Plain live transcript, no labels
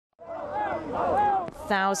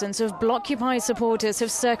Thousands of Blockupy supporters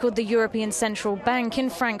have circled the European Central Bank in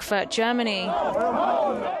Frankfurt, Germany.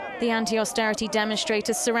 The anti-austerity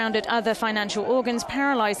demonstrators surrounded other financial organs,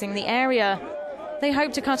 paralyzing the area. They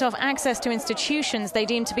hope to cut off access to institutions they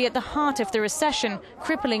deem to be at the heart of the recession,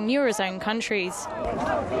 crippling Eurozone countries.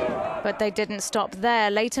 But they didn't stop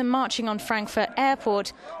there. Later, marching on Frankfurt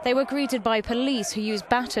airport, they were greeted by police who used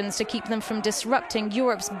batons to keep them from disrupting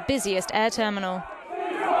Europe's busiest air terminal.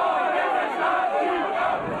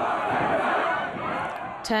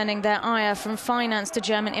 Turning their ire from finance to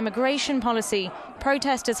German immigration policy,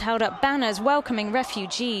 protesters held up banners welcoming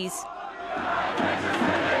refugees.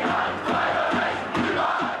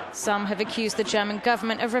 Some have accused the German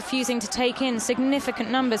government of refusing to take in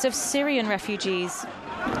significant numbers of Syrian refugees.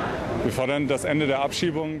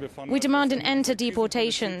 We demand an end to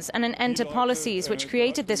deportations and an end to policies which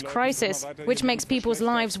created this crisis, which makes people's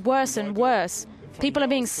lives worse and worse. People are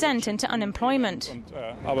being sent into unemployment.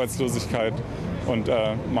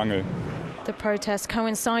 The protests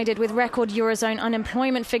coincided with record Eurozone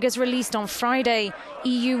unemployment figures released on Friday.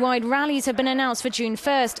 EU-wide rallies have been announced for June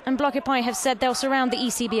 1st, and Blockupy have said they'll surround the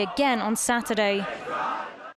ECB again on Saturday.